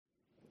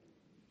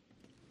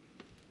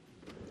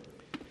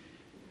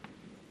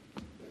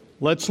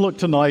Let's look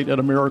tonight at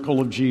a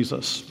miracle of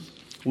Jesus.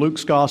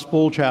 Luke's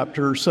Gospel,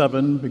 chapter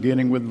 7,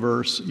 beginning with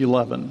verse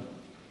 11.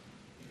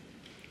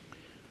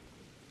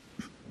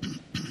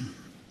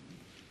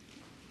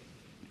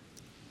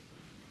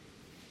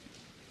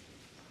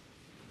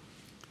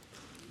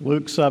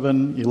 Luke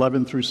 7,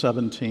 11 through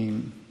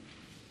 17.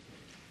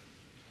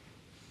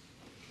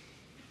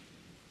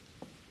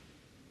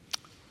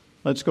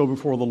 Let's go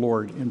before the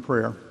Lord in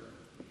prayer.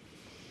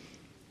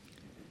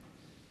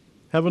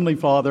 Heavenly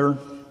Father,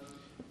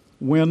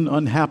 when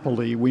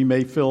unhappily we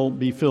may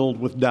be filled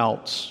with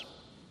doubts,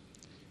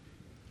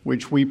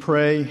 which we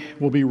pray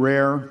will be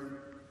rare,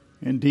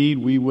 indeed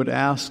we would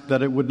ask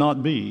that it would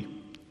not be,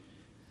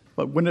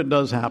 but when it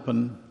does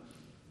happen,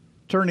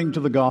 turning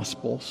to the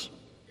Gospels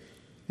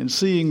and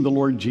seeing the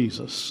Lord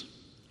Jesus,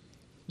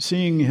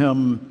 seeing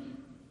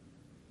Him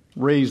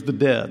raise the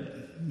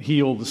dead,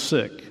 heal the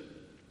sick,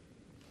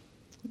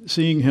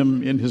 seeing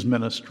Him in His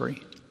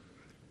ministry,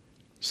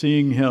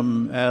 seeing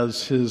Him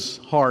as His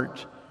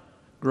heart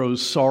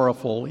grows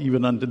sorrowful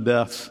even unto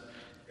death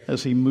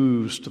as He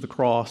moves to the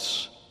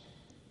cross.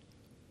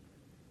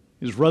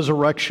 His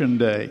resurrection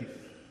day,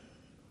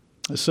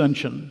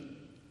 ascension,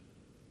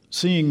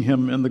 seeing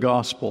Him in the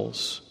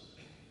Gospels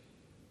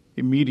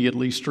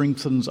immediately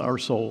strengthens our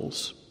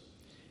souls.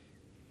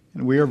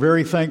 And we are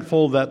very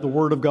thankful that the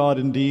Word of God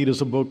indeed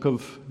is a book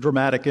of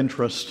dramatic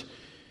interest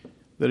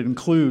that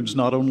includes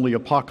not only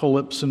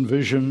apocalypse and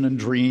vision and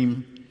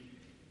dream,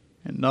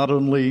 and not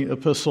only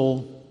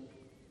epistle,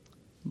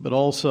 but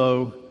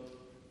also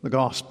the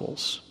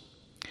Gospels.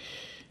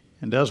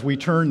 And as we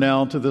turn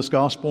now to this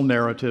gospel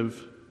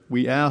narrative,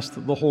 we ask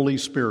that the Holy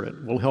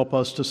Spirit will help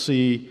us to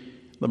see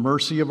the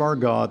mercy of our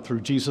God through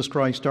Jesus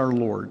Christ our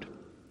Lord,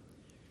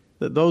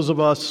 that those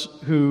of us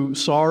who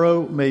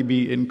sorrow may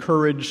be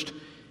encouraged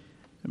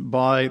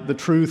by the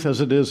truth as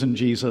it is in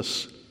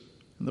Jesus,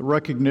 and the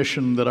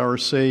recognition that our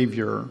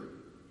Savior,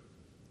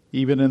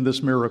 even in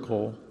this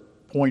miracle,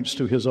 points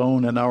to His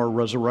own and our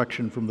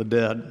resurrection from the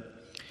dead.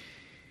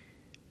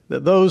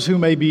 That those who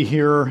may be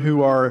here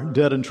who are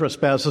dead in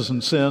trespasses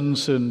and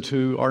sins and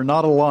who are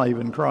not alive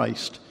in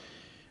Christ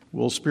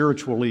will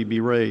spiritually be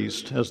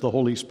raised as the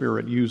Holy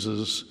Spirit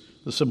uses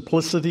the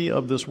simplicity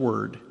of this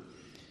word.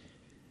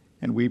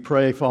 And we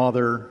pray,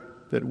 Father,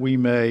 that we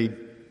may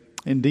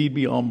indeed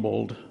be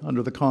humbled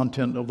under the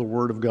content of the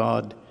Word of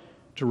God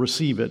to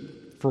receive it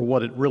for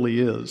what it really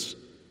is,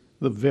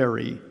 the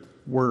very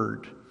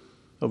Word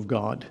of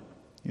God.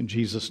 In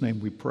Jesus' name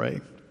we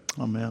pray.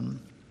 Amen.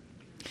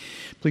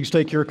 Please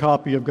take your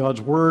copy of God's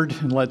Word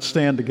and let's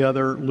stand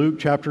together. Luke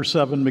chapter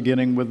 7,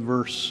 beginning with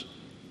verse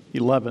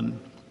 11.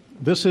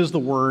 This is the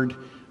word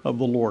of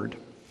the Lord.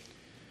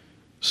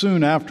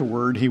 Soon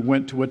afterward, he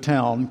went to a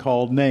town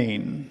called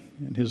Nain,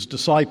 and his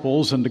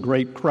disciples and a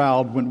great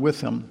crowd went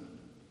with him.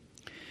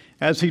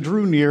 As he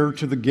drew near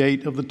to the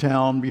gate of the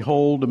town,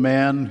 behold, a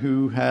man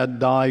who had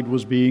died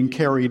was being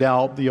carried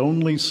out, the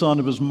only son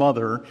of his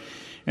mother,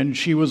 and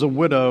she was a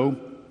widow,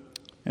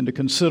 and a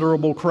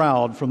considerable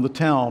crowd from the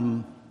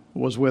town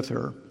was with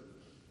her.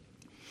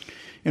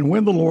 And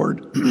when the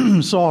Lord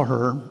saw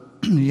her,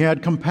 he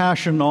had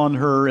compassion on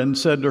her and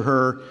said to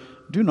her,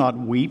 "Do not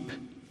weep."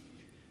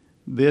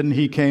 Then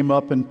he came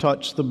up and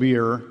touched the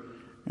bier,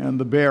 and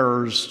the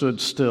bearers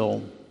stood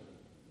still.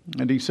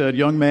 And he said,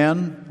 "Young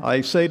man,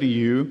 I say to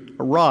you,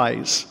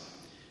 arise."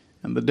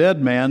 And the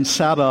dead man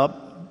sat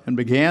up and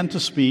began to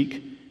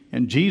speak,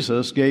 and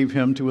Jesus gave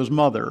him to his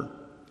mother.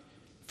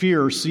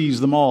 Fear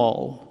seized them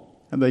all,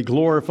 and they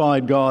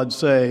glorified God,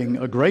 saying,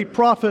 "A great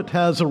prophet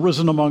has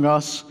arisen among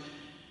us,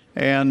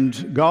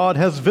 and God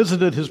has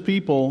visited His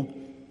people."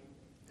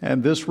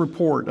 And this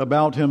report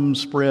about him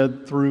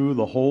spread through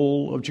the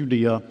whole of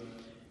Judea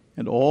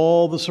and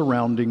all the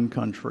surrounding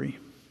country.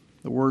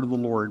 The word of the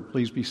Lord.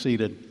 Please be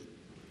seated.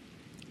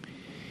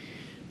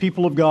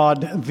 People of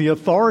God, the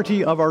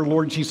authority of our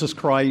Lord Jesus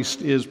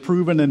Christ is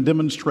proven and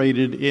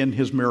demonstrated in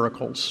His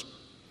miracles.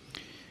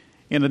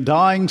 In a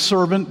dying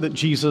servant that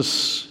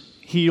Jesus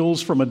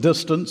heals from a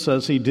distance,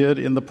 as He did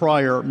in the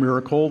prior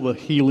miracle, the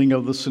healing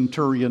of the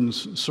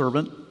centurion's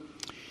servant.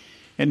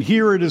 And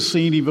here it is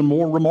seen even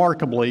more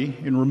remarkably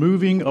in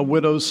removing a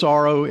widow's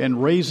sorrow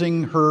and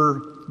raising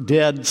her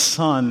dead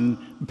son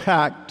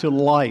back to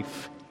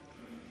life.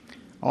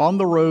 On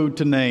the road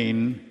to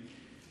Nain,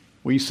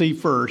 we see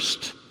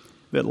first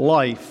that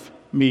life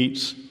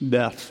meets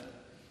death.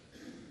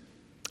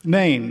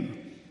 Nain,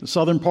 the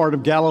southern part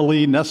of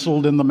Galilee,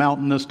 nestled in the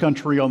mountainous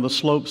country on the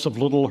slopes of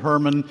Little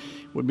Hermon.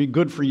 It would be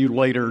good for you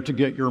later to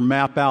get your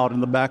map out in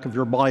the back of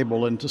your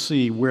Bible and to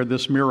see where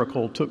this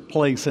miracle took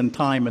place in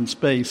time and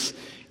space,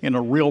 in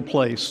a real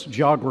place,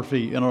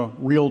 geography, in a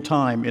real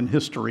time in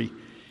history.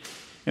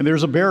 And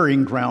there's a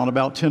burying ground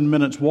about 10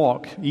 minutes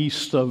walk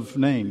east of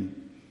Nain.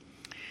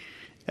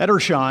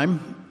 Edersheim,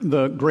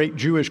 the great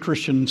Jewish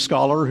Christian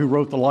scholar who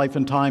wrote the life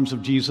and times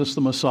of Jesus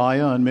the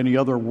Messiah and many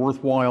other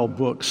worthwhile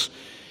books,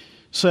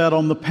 said,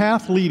 "On the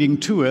path leading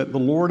to it, the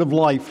Lord of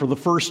life for the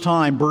first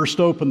time burst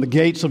open the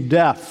gates of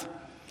death."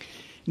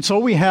 And so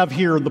we have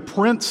here the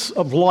Prince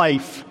of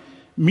Life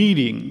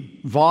meeting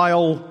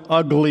vile,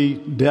 ugly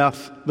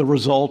death, the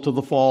result of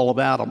the fall of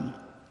Adam.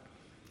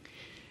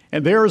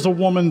 And there is a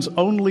woman's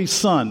only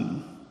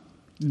son,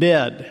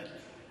 dead,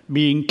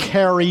 being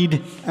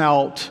carried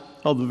out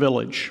of the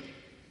village.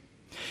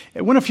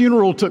 And when a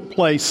funeral took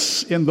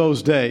place in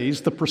those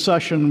days, the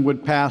procession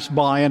would pass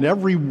by and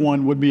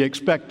everyone would be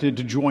expected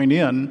to join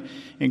in,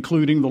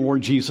 including the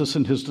Lord Jesus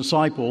and his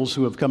disciples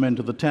who have come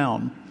into the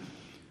town.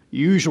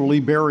 Usually,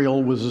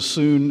 burial was as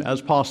soon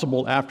as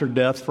possible after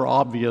death for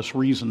obvious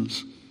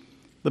reasons.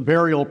 The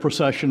burial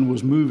procession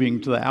was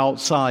moving to the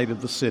outside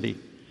of the city,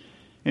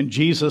 and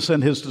Jesus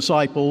and his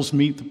disciples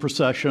meet the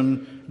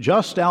procession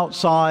just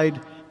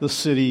outside the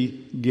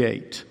city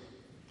gate.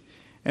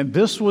 And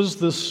this was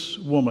this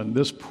woman,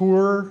 this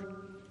poor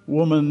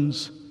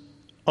woman's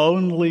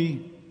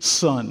only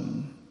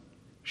son.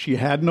 She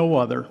had no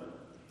other.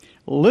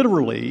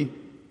 Literally,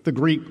 the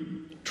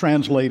Greek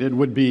translated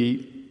would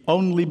be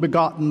only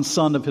begotten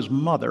son of his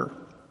mother.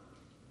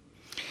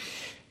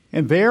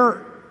 And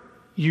there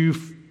you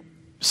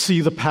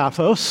see the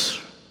pathos,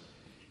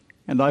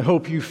 and I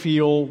hope you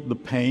feel the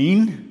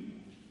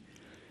pain,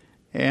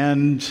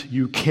 and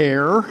you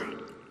care,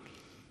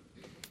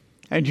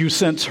 and you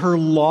sense her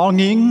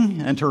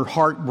longing and her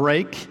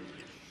heartbreak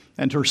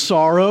and her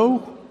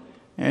sorrow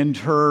and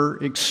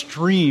her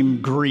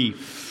extreme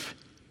grief.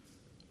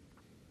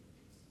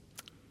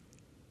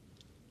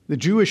 The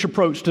Jewish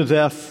approach to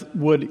death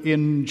would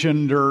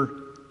engender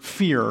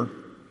fear,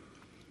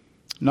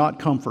 not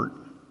comfort.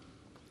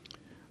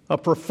 A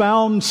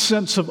profound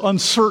sense of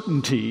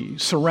uncertainty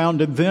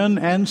surrounded then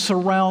and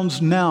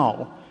surrounds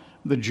now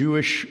the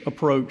Jewish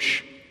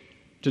approach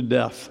to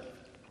death.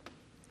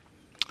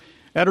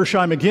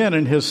 Edersheim, again,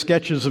 in his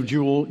sketches of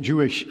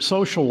Jewish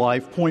social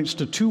life, points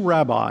to two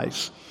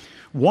rabbis.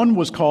 One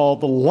was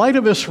called the Light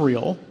of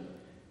Israel,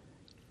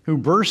 who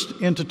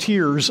burst into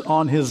tears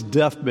on his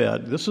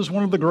deathbed. This is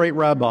one of the great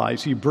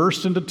rabbis. He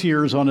burst into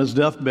tears on his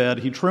deathbed.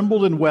 He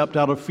trembled and wept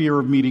out of fear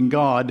of meeting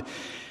God.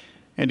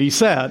 And he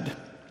said,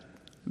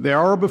 "There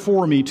are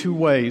before me two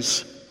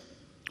ways,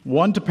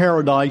 one to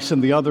paradise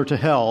and the other to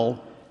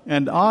hell,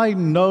 and I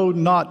know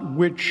not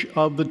which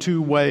of the two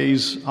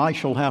ways I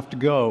shall have to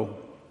go."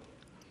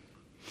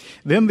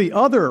 Then the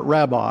other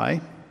rabbi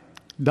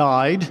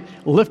died,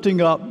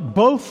 lifting up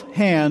both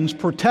hands,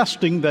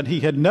 protesting that he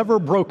had never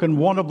broken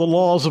one of the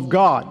laws of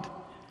God.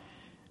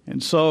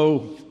 And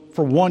so,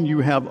 for one, you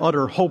have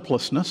utter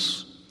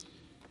hopelessness,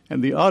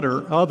 and the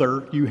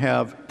other, you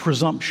have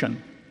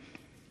presumption.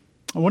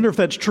 I wonder if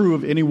that's true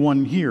of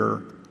anyone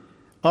here.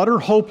 Utter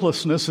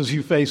hopelessness as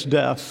you face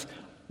death,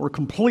 or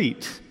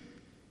complete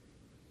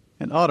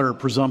and utter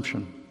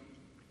presumption.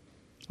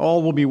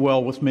 All will be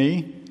well with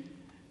me,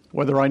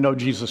 whether I know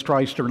Jesus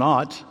Christ or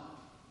not.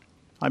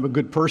 I'm a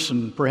good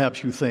person,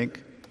 perhaps you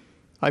think.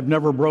 I've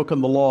never broken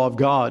the law of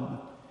God.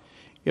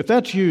 If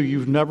that's you,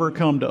 you've never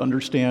come to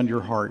understand your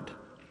heart.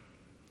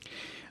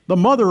 The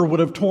mother would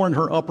have torn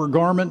her upper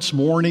garments,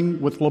 mourning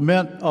with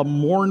lament. A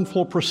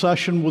mournful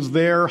procession was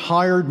there,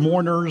 hired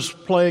mourners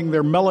playing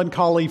their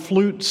melancholy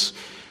flutes,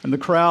 and the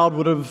crowd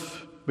would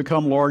have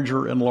become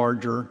larger and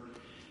larger.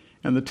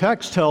 And the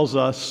text tells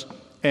us,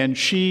 and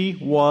she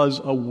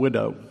was a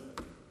widow.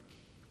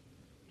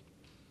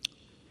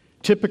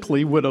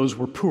 Typically, widows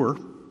were poor,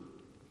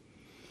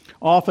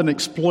 often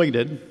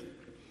exploited,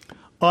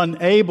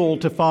 unable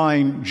to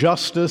find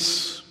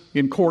justice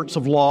in courts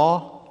of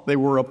law. They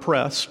were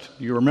oppressed.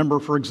 You remember,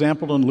 for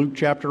example, in Luke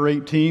chapter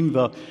 18,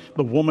 the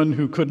woman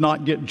who could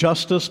not get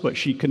justice, but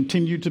she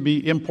continued to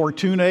be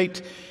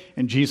importunate.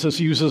 And Jesus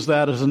uses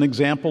that as an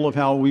example of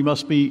how we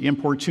must be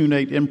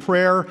importunate in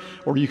prayer.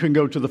 Or you can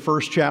go to the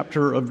first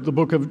chapter of the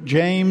book of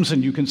James,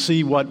 and you can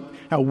see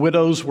how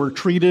widows were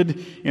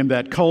treated in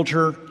that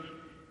culture.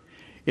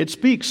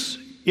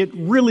 It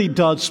really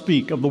does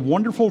speak of the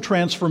wonderful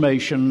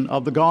transformation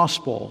of the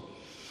gospel,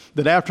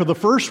 that after the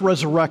first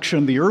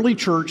resurrection, the early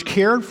church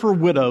cared for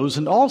widows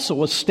and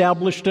also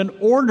established an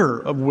order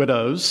of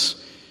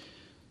widows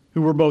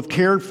who were both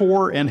cared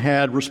for and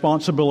had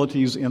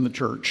responsibilities in the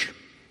church.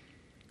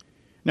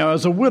 Now,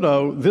 as a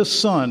widow, this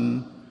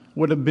son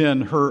would have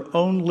been her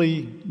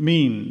only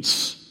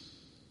means,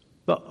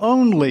 the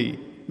only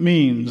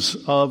means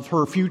of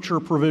her future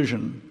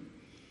provision.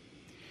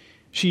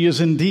 She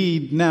is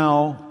indeed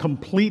now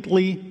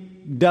completely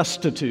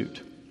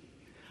destitute,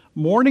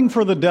 mourning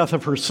for the death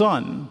of her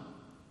son,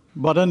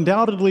 but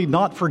undoubtedly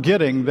not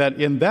forgetting that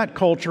in that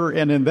culture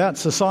and in that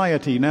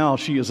society now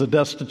she is a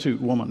destitute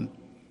woman.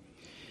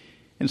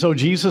 And so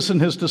Jesus and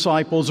his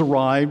disciples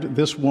arrived.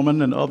 This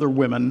woman and other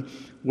women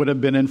would have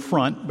been in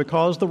front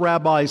because the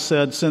rabbis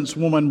said since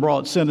woman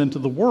brought sin into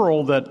the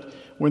world that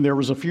when there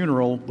was a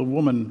funeral, the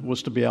woman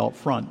was to be out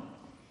front.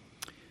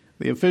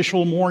 The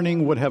official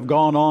mourning would have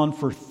gone on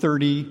for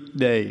 30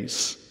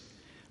 days.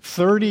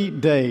 30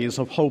 days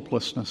of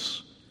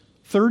hopelessness.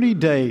 30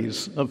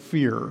 days of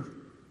fear.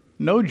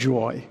 No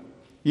joy.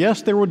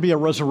 Yes, there would be a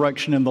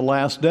resurrection in the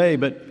last day,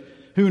 but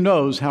who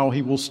knows how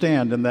he will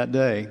stand in that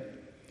day.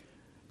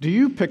 Do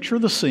you picture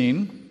the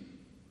scene?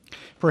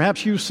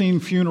 Perhaps you've seen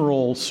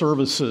funeral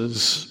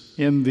services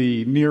in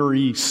the Near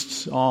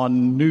East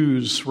on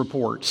news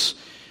reports.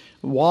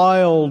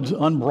 Wild,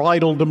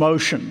 unbridled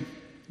emotion.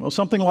 Well,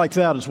 something like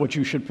that is what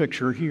you should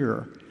picture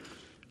here.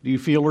 Do you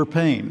feel her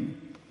pain?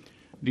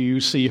 Do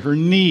you see her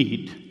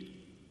need?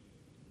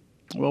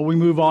 Well, we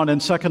move on,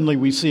 and secondly,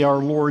 we see our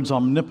Lord's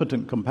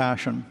omnipotent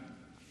compassion.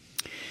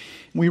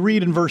 We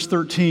read in verse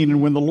 13,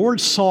 "And when the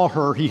Lord saw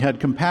her, he had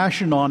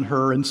compassion on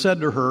her and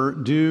said to her,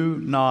 'Do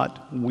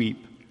not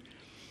weep.'"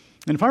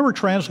 And if I were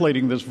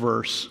translating this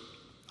verse,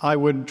 I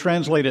would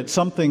translate it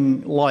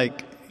something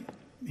like,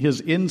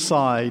 his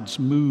insides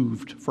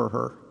moved for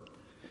her.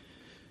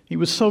 He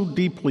was so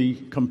deeply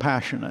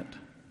compassionate.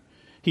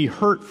 He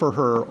hurt for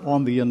her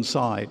on the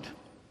inside.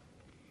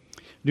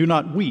 Do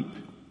not weep.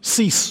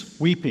 Cease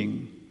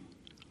weeping.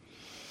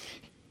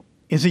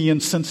 Is he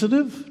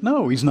insensitive?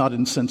 No, he's not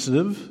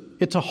insensitive.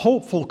 It's a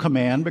hopeful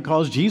command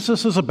because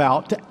Jesus is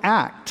about to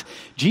act.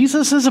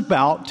 Jesus is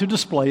about to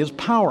display his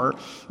power.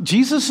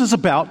 Jesus is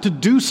about to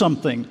do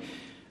something.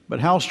 But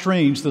how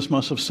strange this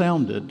must have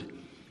sounded.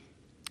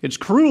 It's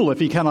cruel if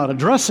he cannot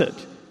address it,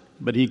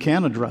 but he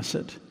can address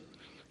it.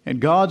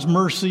 And God's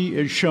mercy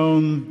is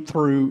shown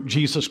through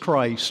Jesus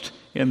Christ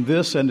in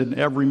this and in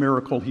every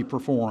miracle he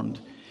performed.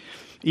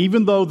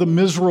 Even though the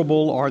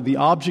miserable are the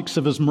objects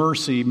of his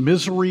mercy,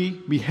 misery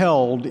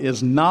beheld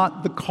is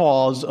not the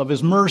cause of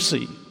his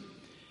mercy.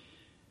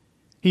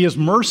 He is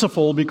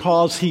merciful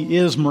because he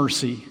is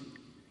mercy.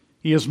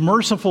 He is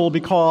merciful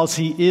because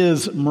he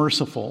is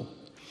merciful.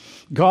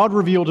 God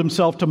revealed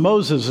himself to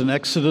Moses in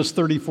Exodus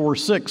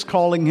 34:6,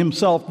 calling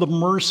himself the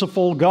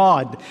merciful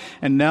God.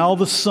 And now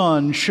the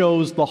Son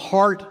shows the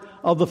heart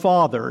of the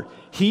Father.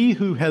 He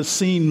who has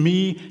seen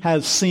me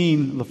has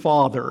seen the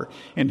Father.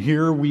 And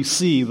here we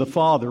see the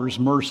Father's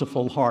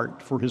merciful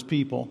heart for his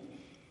people.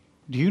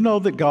 Do you know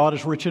that God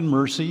is rich in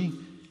mercy?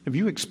 Have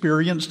you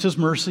experienced his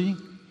mercy?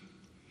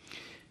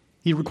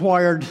 He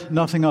required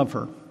nothing of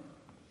her.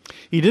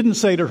 He didn't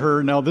say to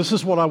her, "Now this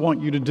is what I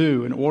want you to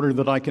do in order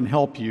that I can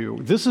help you.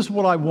 This is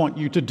what I want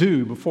you to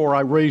do before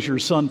I raise your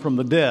son from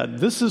the dead.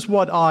 This is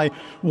what I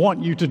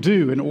want you to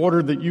do in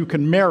order that you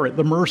can merit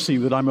the mercy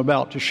that I'm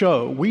about to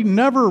show." We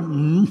never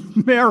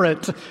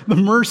merit the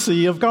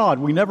mercy of God.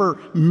 We never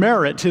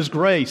merit his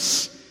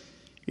grace.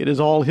 It is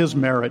all his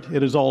merit.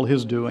 It is all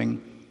his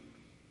doing.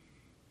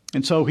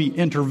 And so he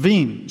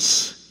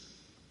intervenes.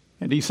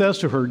 And he says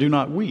to her, "Do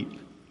not weep."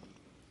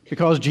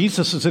 Because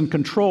Jesus is in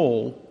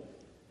control.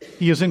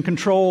 He is in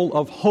control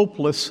of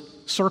hopeless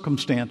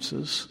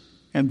circumstances.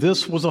 And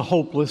this was a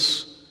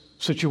hopeless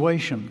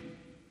situation.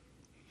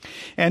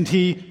 And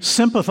he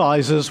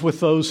sympathizes with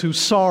those who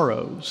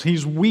sorrows.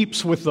 He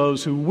weeps with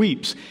those who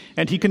weeps.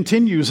 And he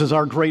continues as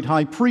our great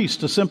high priest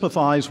to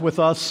sympathize with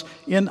us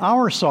in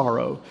our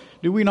sorrow.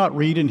 Do we not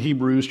read in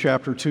Hebrews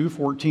chapter 2,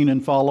 14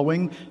 and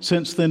following,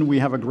 "Since then we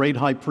have a great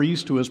high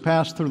priest who has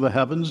passed through the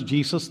heavens,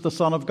 Jesus the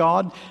Son of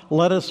God,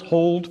 let us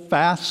hold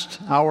fast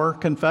our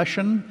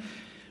confession.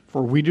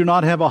 For we do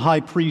not have a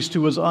high priest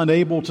who is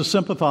unable to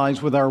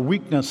sympathize with our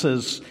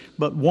weaknesses,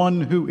 but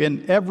one who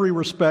in every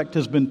respect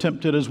has been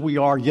tempted as we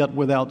are, yet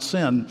without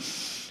sin.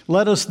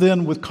 Let us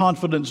then with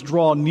confidence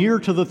draw near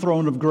to the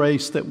throne of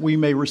grace that we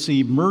may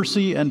receive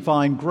mercy and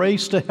find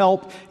grace to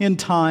help in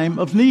time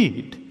of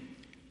need."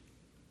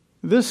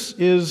 This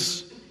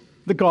is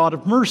the God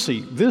of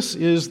mercy. This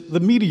is the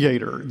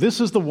mediator.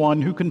 This is the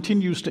one who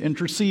continues to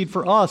intercede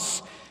for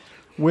us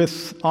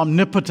with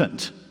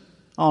omnipotent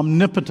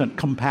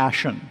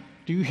compassion.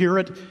 Do you hear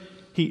it?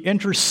 He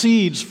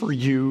intercedes for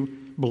you,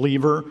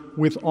 believer,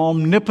 with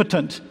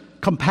omnipotent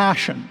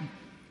compassion.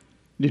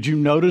 Did you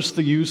notice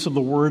the use of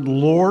the word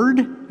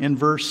Lord in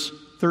verse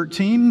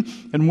 13?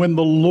 "And when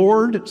the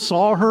Lord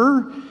saw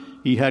her,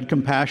 he had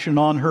compassion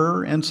on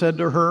her and said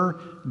to her,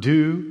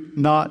 'Do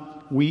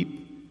not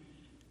weep.'"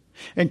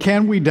 And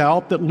can we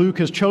doubt that Luke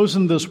has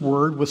chosen this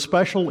word with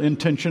special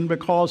intention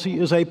because he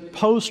is a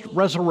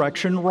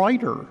post-resurrection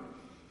writer?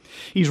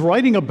 He's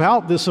writing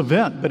about this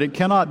event, but it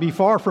cannot be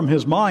far from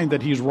his mind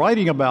that he's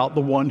writing about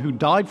the one who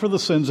died for the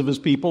sins of his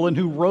people and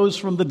who rose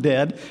from the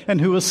dead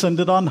and who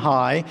ascended on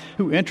high,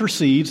 who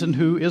intercedes and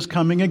who is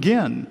coming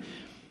again.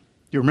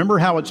 You remember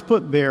how it's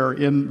put there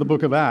in the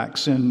book of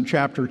Acts in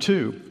chapter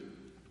 2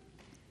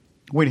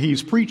 when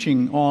he's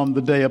preaching on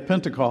the day of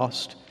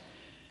Pentecost,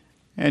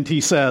 and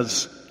he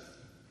says,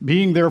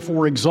 "Being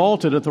therefore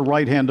exalted at the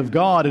right hand of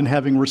God, and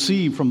having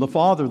received from the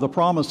Father the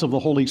promise of the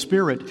Holy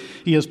Spirit,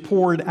 he has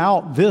poured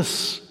out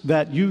this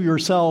that you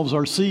yourselves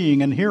are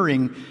seeing and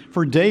hearing.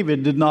 For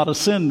David did not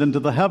ascend into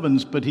the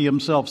heavens, but he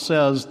himself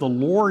says, 'The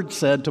Lord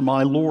said to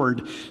my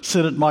Lord,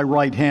 sit at my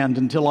right hand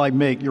until I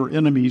make your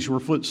enemies your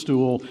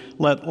footstool.'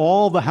 Let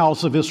all the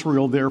house of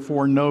Israel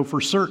therefore know for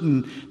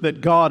certain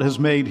that God has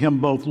made him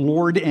both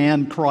Lord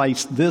and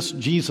Christ, this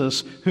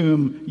Jesus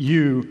whom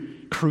you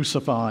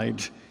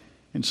crucified."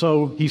 And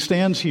so he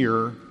stands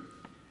here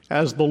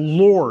as the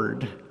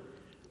Lord,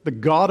 the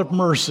God of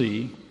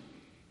mercy,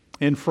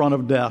 in front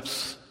of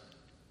death,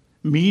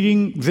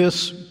 meeting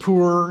this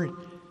poor,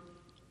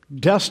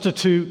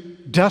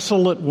 destitute,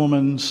 desolate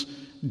woman's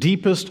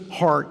deepest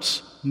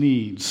heart's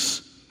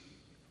needs.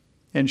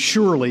 And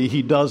surely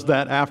he does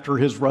that after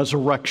his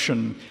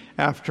resurrection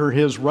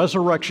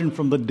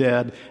from the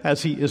dead,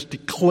 as he is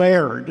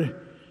declared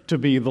to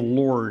be the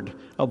Lord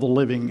of the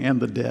living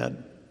and the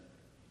dead.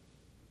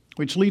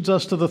 Which leads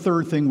us to the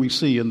third thing we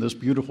see in this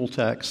beautiful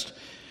text: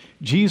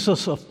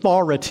 Jesus'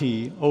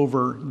 authority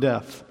over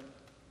death.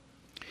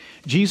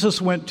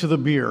 Jesus went to the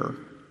bier.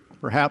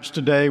 Perhaps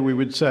today we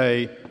would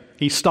say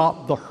he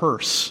stopped the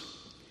hearse.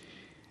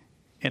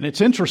 And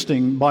it's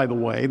interesting, by the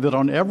way, that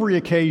on every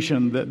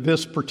occasion that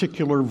this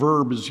particular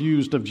verb is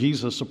used of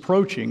Jesus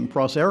approaching,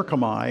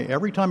 proserchomai,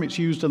 every time it's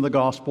used in the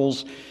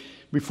Gospels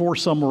before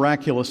some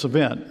miraculous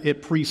event,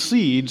 it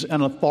precedes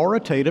an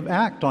authoritative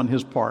act on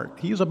his part.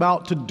 He is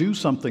about to do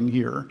something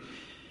here.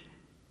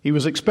 He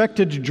was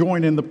expected to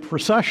join in the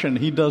procession.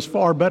 He does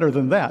far better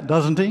than that,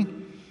 doesn't he?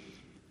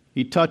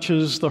 He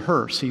touches the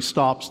hearse. He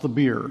stops the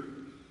bier.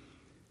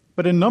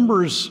 But in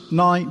Numbers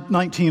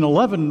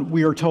 19:11,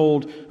 we are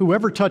told,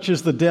 whoever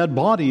touches the dead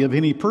body of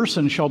any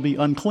person shall be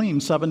unclean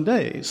 7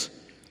 days.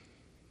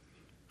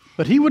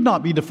 But he would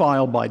not be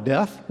defiled by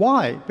death.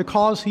 Why?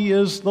 Because he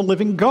is the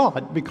living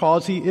God,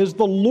 because he is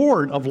the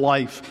Lord of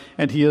life,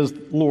 and he is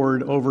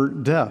Lord over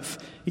death.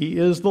 He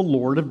is the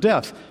Lord of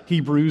death.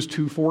 Hebrews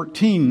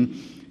 2:14.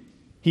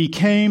 He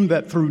came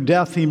that through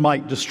death he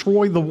might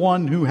destroy the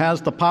one who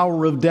has the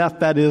power of death,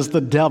 that is,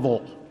 the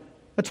devil.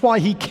 That's why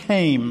he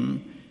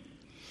came.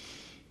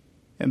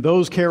 And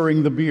those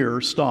carrying the bier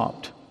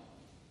stopped.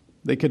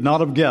 They could not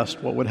have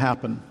guessed what would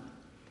happen.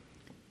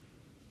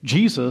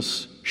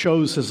 Jesus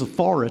shows his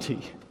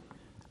authority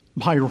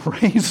by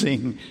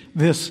raising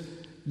this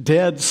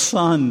dead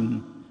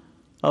son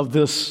of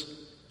this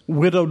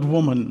widowed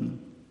woman,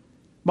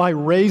 by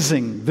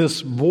raising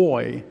this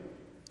boy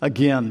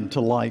again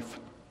to life.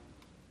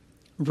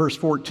 Verse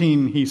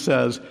 14, he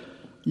says,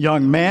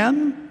 young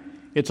man.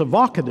 It's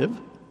evocative.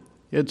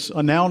 It's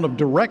a noun of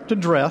direct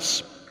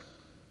address.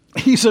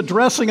 He's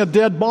addressing a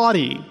dead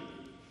body.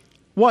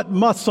 What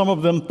must some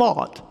of them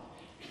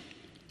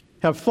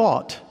have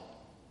thought?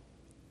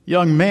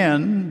 Young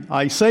man,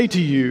 I say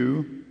to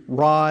you,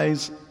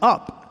 rise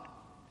up.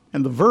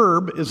 And the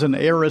verb is an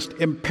aorist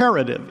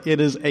imperative. It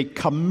is a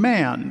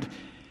command.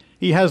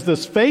 He has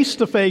this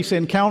face-to-face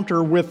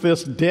encounter with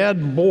this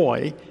dead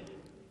boy,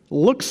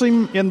 looks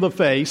him in the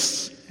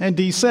face, and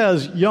he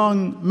says,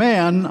 young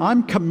man,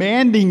 I'm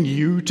commanding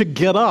you to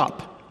get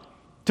up,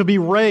 to be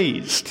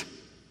raised.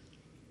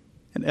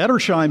 And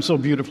Edersheim so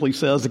beautifully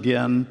says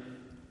again,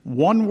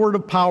 one word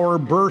of power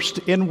burst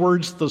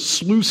inwards the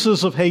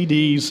sluices of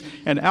Hades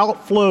and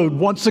outflowed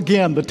once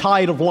again the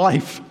tide of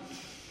life.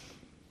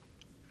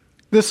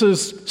 This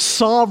is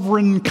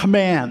sovereign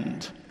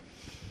command.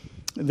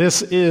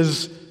 This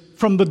is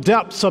from the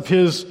depths of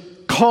his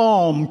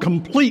calm,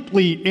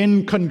 completely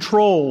in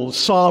control,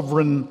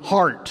 sovereign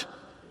heart.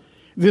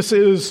 This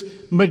is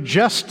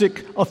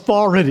majestic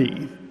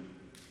authority.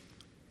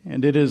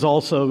 And it is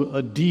also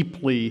a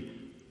deeply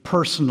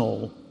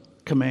personal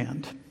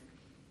command.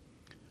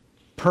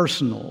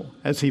 Personal,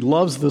 as he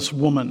loves this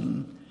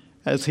woman,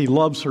 as he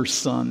loves her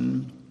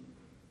son.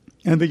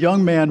 And the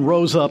young man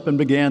rose up and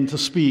began to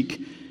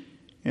speak.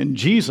 And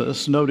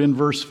Jesus, note in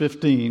verse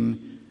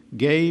 15,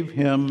 gave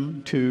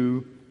him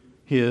to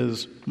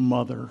his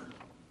mother.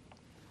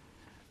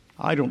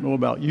 I don't know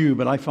about you,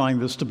 but I find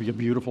this to be a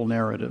beautiful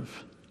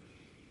narrative.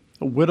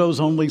 A widow's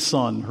only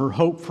son, her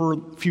hope for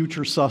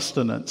future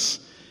sustenance.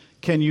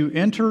 Can you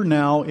enter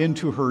now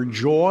into her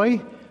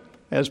joy,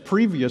 as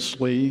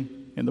previously,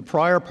 in the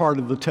prior part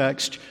of the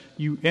text,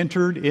 you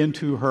entered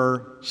into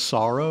her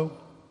sorrow?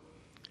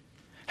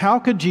 How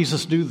could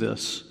Jesus do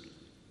this?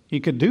 He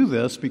could do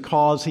this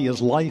because he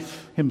is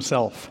life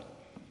himself.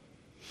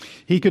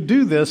 He could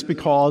do this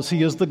because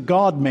he is the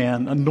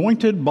God-man,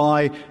 anointed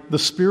by the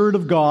Spirit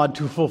of God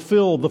to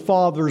fulfill the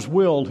Father's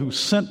will, who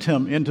sent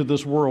him into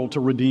this world to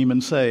redeem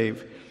and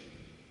save,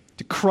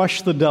 to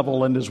crush the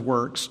devil and his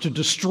works, to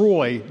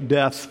destroy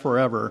death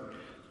forever.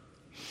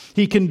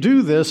 He can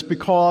do this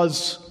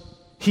because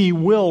he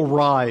will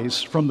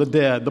rise from the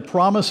dead. The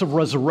promise of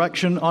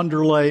resurrection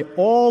underlay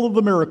all of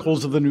the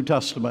miracles of the New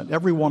Testament,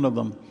 every one of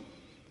them.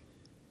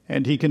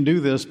 And he can do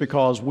this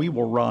because we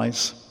will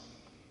rise.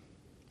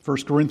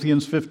 1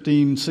 Corinthians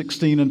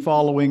 15:16 and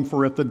following,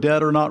 for if the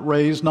dead are not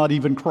raised, not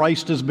even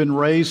Christ has been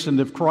raised. And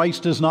if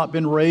Christ has not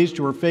been raised,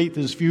 your faith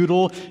is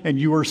futile, and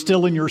you are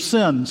still in your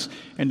sins.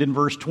 And in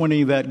verse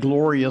 20, that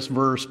glorious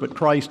verse, but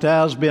Christ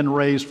has been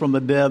raised from the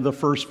dead, the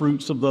first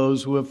fruits of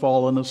those who have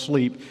fallen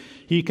asleep.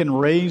 He can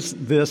raise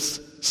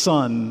this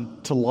son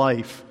to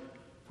life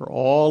for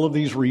all of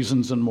these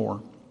reasons and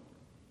more.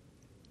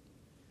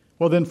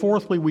 Well, then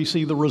fourthly, we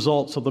see the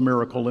results of the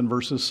miracle in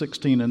verses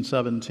 16 and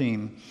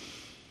 17.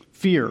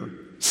 Fear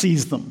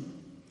seized them,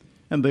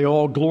 and they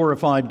all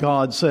glorified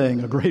God,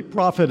 saying, a great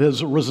prophet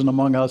has arisen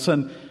among us,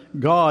 and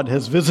God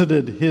has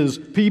visited his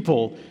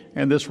people.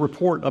 And this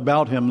report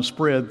about him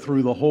spread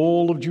through the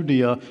whole of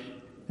Judea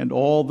and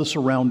all the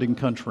surrounding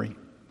country.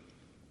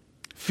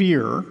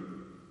 Fear,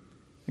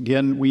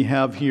 again, we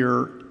have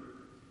here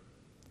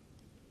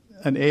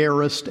an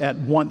aorist at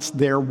once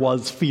there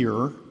was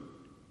fear.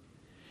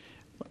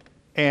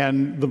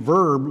 And the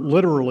verb,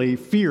 literally,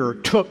 fear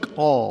took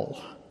all.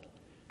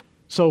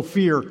 So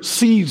fear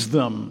seized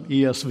them,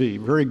 ESV.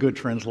 Very good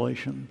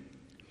translation.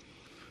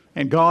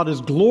 And God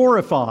is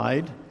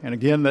glorified, and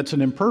again, that's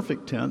an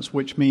imperfect tense,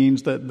 which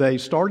means that they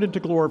started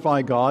to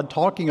glorify God,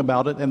 talking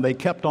about it, and they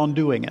kept on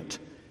doing it.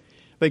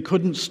 They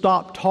couldn't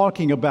stop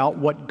talking about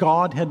what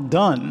God had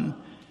done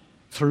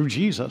through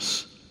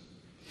Jesus.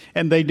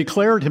 And they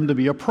declared him to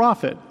be a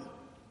prophet.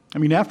 I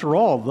mean, after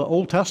all, the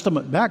Old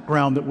Testament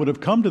background that would have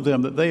come to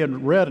them that they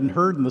had read and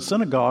heard in the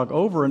synagogue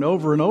over and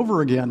over and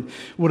over again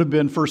would have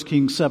been 1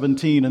 Kings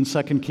 17 and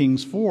 2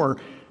 Kings 4,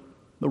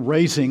 the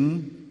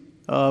raising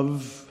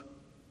of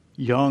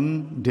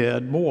young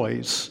dead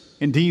boys.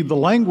 Indeed, the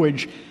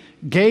language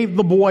gave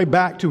the boy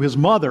back to his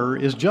mother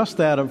is just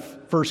that of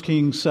 1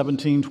 Kings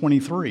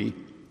 17:23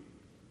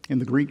 in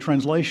the Greek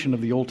translation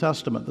of the Old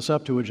Testament, the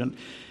Septuagint.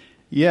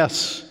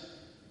 Yes,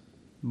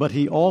 but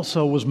he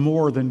also was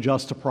more than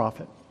just a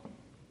prophet.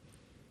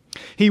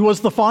 He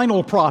was the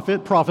final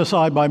prophet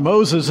prophesied by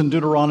Moses in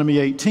Deuteronomy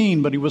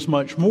 18, but he was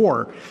much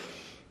more.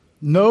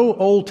 No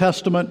Old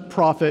Testament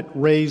prophet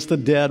raised the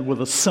dead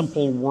with a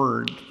simple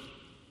word,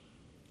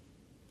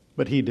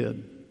 but he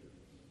did.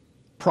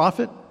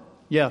 Prophet,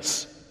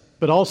 yes,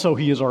 but also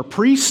he is our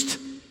priest,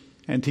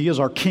 and he is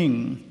our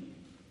king,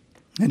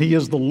 and he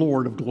is the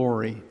Lord of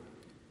glory.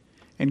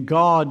 And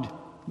God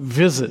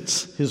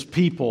visits his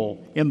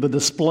people in the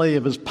display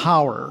of his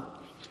power,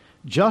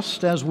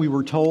 just as we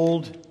were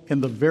told in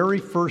the very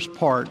first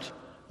part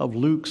of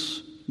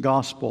Luke's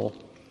gospel.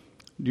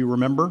 Do you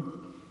remember?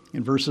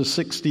 In verses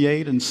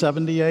 68 and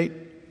 78.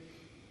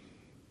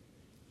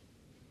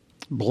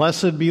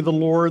 Blessed be the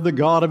Lord, the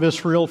God of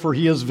Israel, for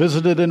he has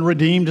visited and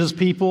redeemed his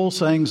people,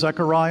 sang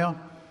Zechariah.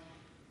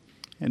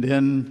 And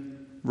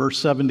in verse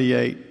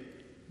 78,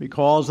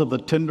 because of the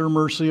tender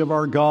mercy of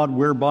our God,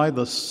 whereby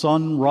the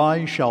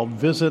sunrise shall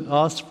visit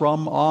us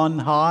from on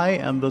high,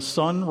 and the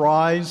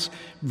sunrise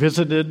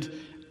visited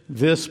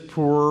this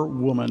poor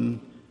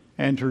woman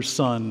and her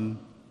son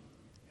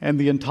and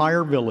the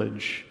entire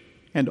village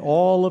and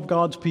all of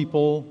God's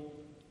people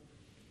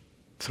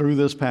through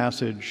this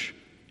passage,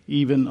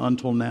 even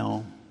until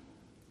now.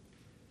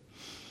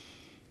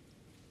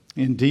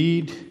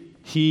 Indeed,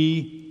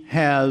 he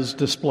has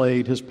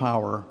displayed his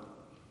power.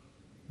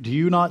 Do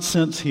you not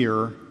sense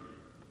here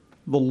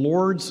the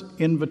Lord's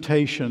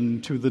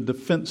invitation to the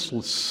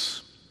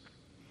defenseless?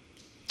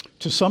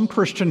 To some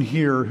Christian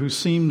here who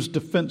seems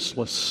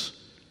defenseless,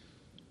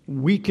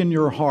 weak in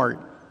your heart,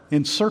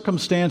 in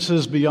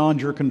circumstances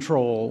beyond your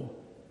control,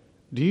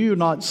 do you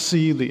not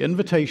see the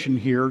invitation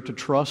here to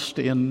trust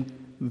in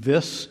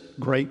this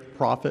great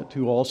prophet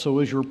who also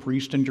is your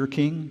priest and your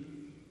king?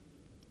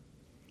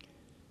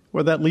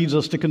 Well, that leads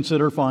us to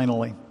consider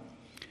finally,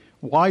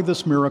 why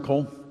this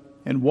miracle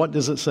and what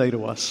does it say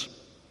to us?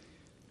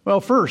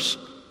 Well, first,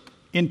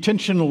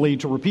 intentionally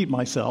to repeat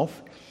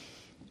myself,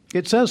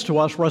 it says to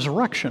us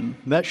resurrection.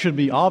 That should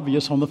be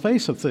obvious on the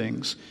face of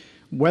things.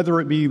 Whether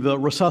it be the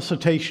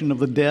resuscitation of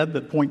the dead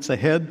that points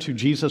ahead to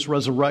Jesus'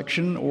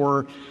 resurrection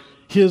or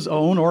his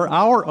own or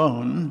our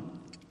own,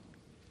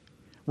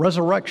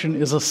 resurrection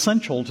is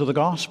essential to the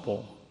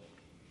gospel.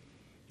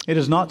 It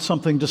is not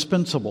something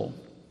dispensable.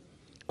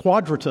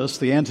 Quadratus,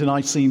 the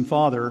ante-Nicene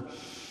father,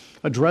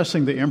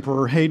 addressing the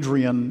Emperor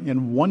Hadrian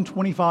in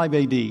 125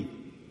 AD,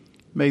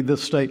 made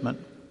this statement.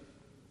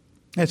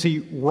 As he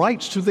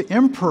writes to the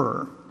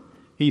emperor,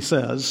 he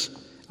says,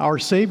 "Our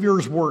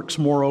Savior's works,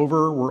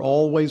 moreover, were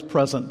always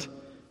present,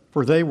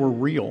 for they were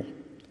real,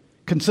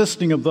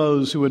 consisting of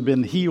those who had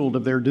been healed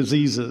of their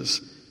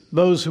diseases,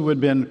 those who had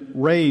been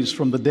raised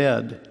from the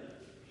dead,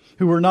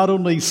 who were not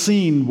only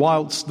seen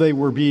whilst they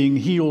were being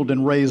healed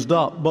and raised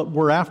up, but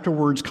were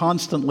afterwards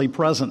constantly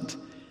present.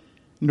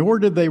 Nor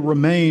did they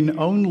remain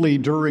only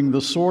during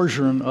the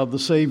sojourn of the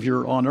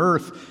Savior on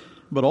earth,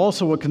 but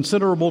also a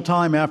considerable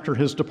time after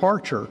his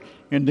departure.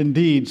 And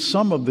indeed,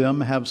 some of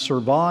them have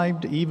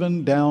survived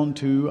even down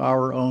to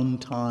our own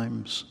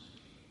times."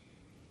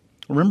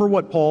 Remember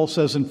what Paul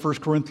says in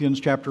 1 Corinthians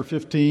chapter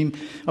 15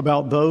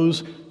 about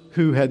those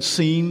who had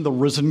seen the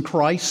risen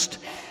Christ?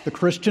 The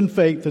Christian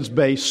faith is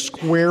based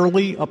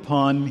squarely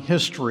upon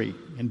history.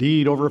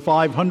 Indeed, over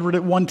 500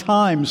 at one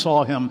time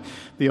saw him.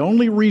 The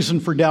only reason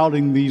for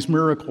doubting these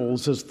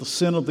miracles is the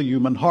sin of the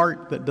human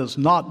heart that does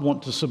not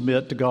want to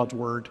submit to God's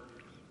word.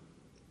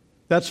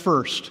 That's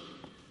first.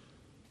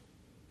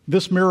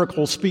 This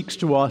miracle speaks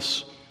to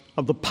us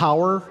of the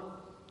power,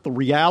 the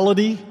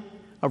reality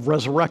of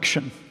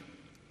resurrection.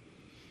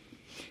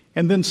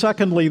 And then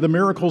secondly, the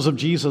miracles of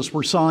Jesus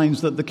were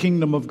signs that the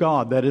kingdom of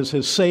God, that is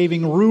his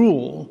saving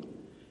rule,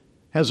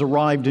 has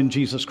arrived in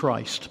Jesus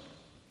Christ.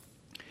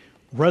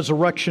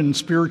 Resurrection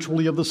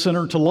spiritually of the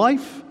sinner to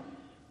life,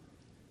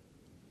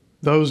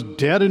 those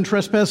dead in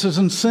trespasses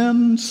and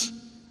sins,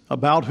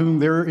 about whom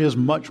there is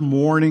much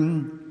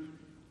mourning.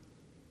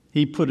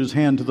 He put his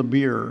hand to the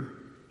bier.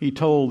 He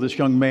told this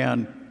young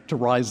man to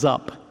rise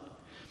up.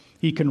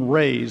 He can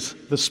raise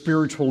the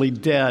spiritually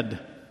dead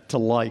to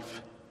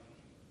life.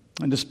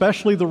 And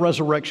especially the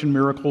resurrection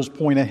miracles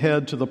point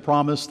ahead to the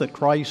promise that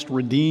Christ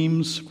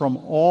redeems from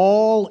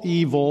all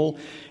evil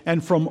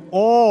and from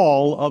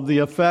all of the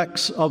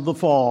effects of the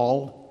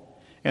fall,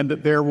 and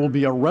that there will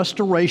be a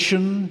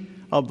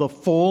restoration of the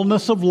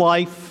fullness of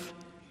life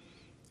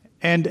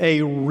and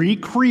a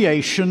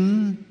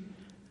recreation,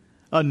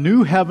 a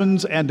new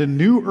heavens and a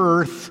new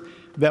earth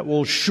that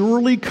will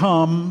surely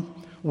come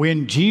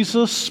when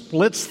Jesus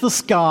splits the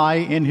sky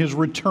in his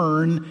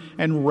return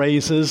and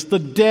raises the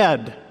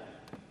dead.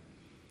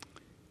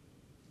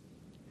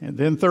 And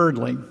then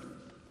thirdly,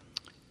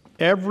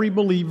 every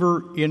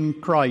believer in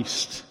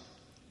Christ,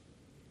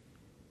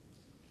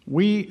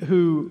 we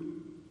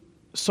who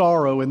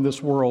sorrow in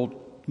this world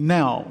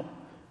now,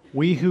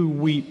 we who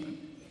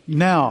weep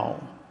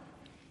now,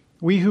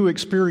 we who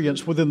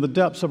experience within the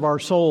depths of our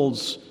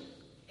souls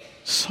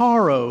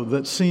sorrow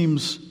that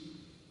seems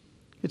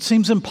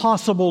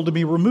impossible to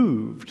be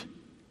removed.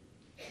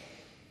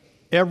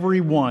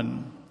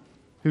 Everyone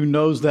who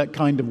knows that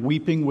kind of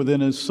weeping within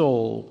his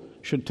soul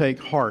should take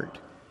heart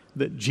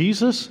that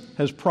Jesus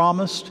has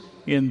promised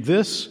in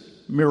this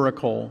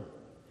miracle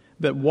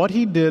that what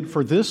he did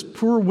for this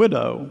poor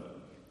widow,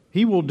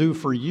 he will do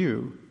for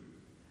you,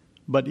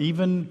 but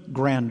even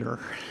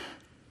grander,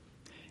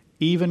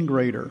 even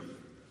greater.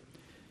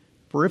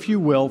 For if you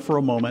will, for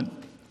a moment,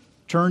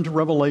 turn to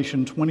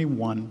Revelation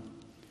 21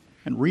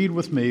 and read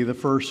with me the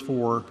first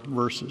 4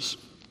 verses.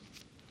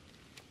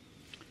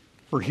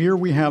 For here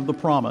we have the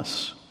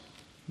promise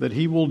that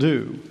he will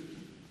do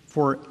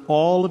for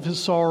all of his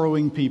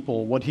sorrowing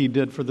people what he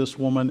did for this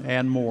woman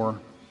and more.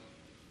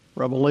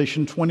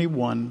 Revelation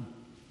 21.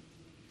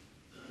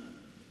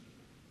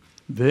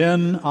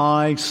 Then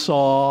I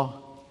saw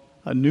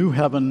a new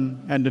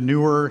heaven and a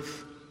new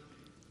earth,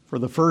 for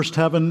the first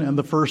heaven and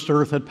the first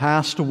earth had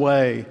passed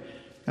away,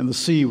 and the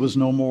sea was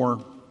no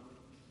more.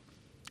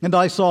 And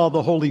I saw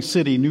the holy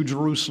city, New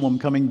Jerusalem,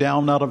 coming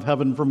down out of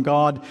heaven from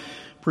God,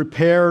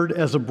 prepared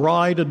as a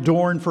bride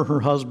adorned for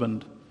her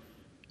husband.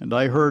 And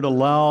I heard a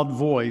loud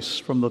voice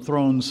from the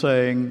throne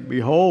saying,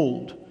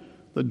 Behold,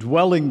 the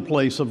dwelling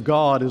place of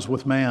God is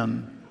with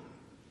man.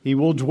 He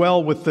will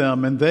dwell with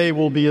them, and they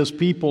will be his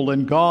people,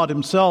 and God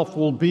himself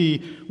will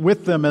be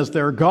with them as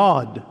their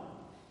God.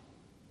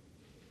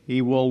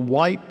 He will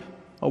wipe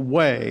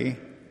away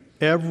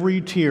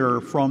every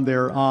tear from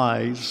their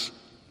eyes,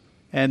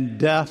 and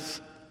death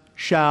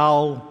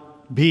shall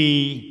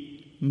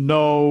be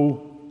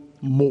no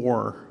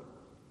more.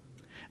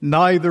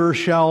 Neither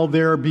shall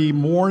there be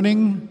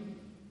mourning,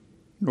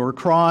 nor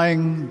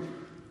crying,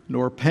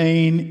 nor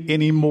pain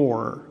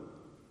anymore,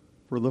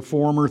 for the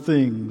former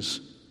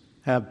things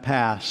have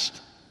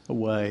passed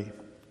away.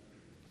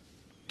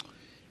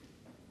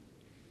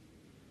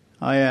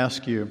 I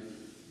ask you,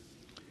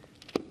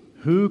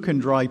 who can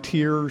dry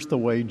tears the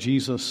way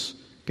Jesus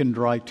can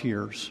dry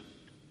tears?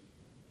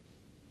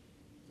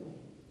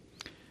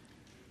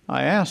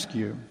 I ask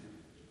you,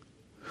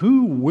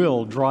 who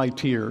will dry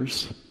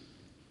tears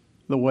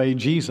the way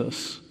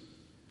Jesus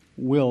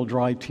will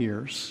dry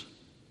tears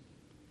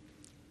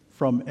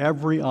from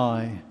every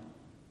eye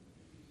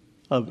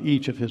of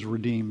each of his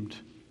redeemed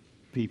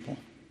people?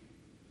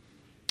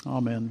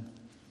 Amen.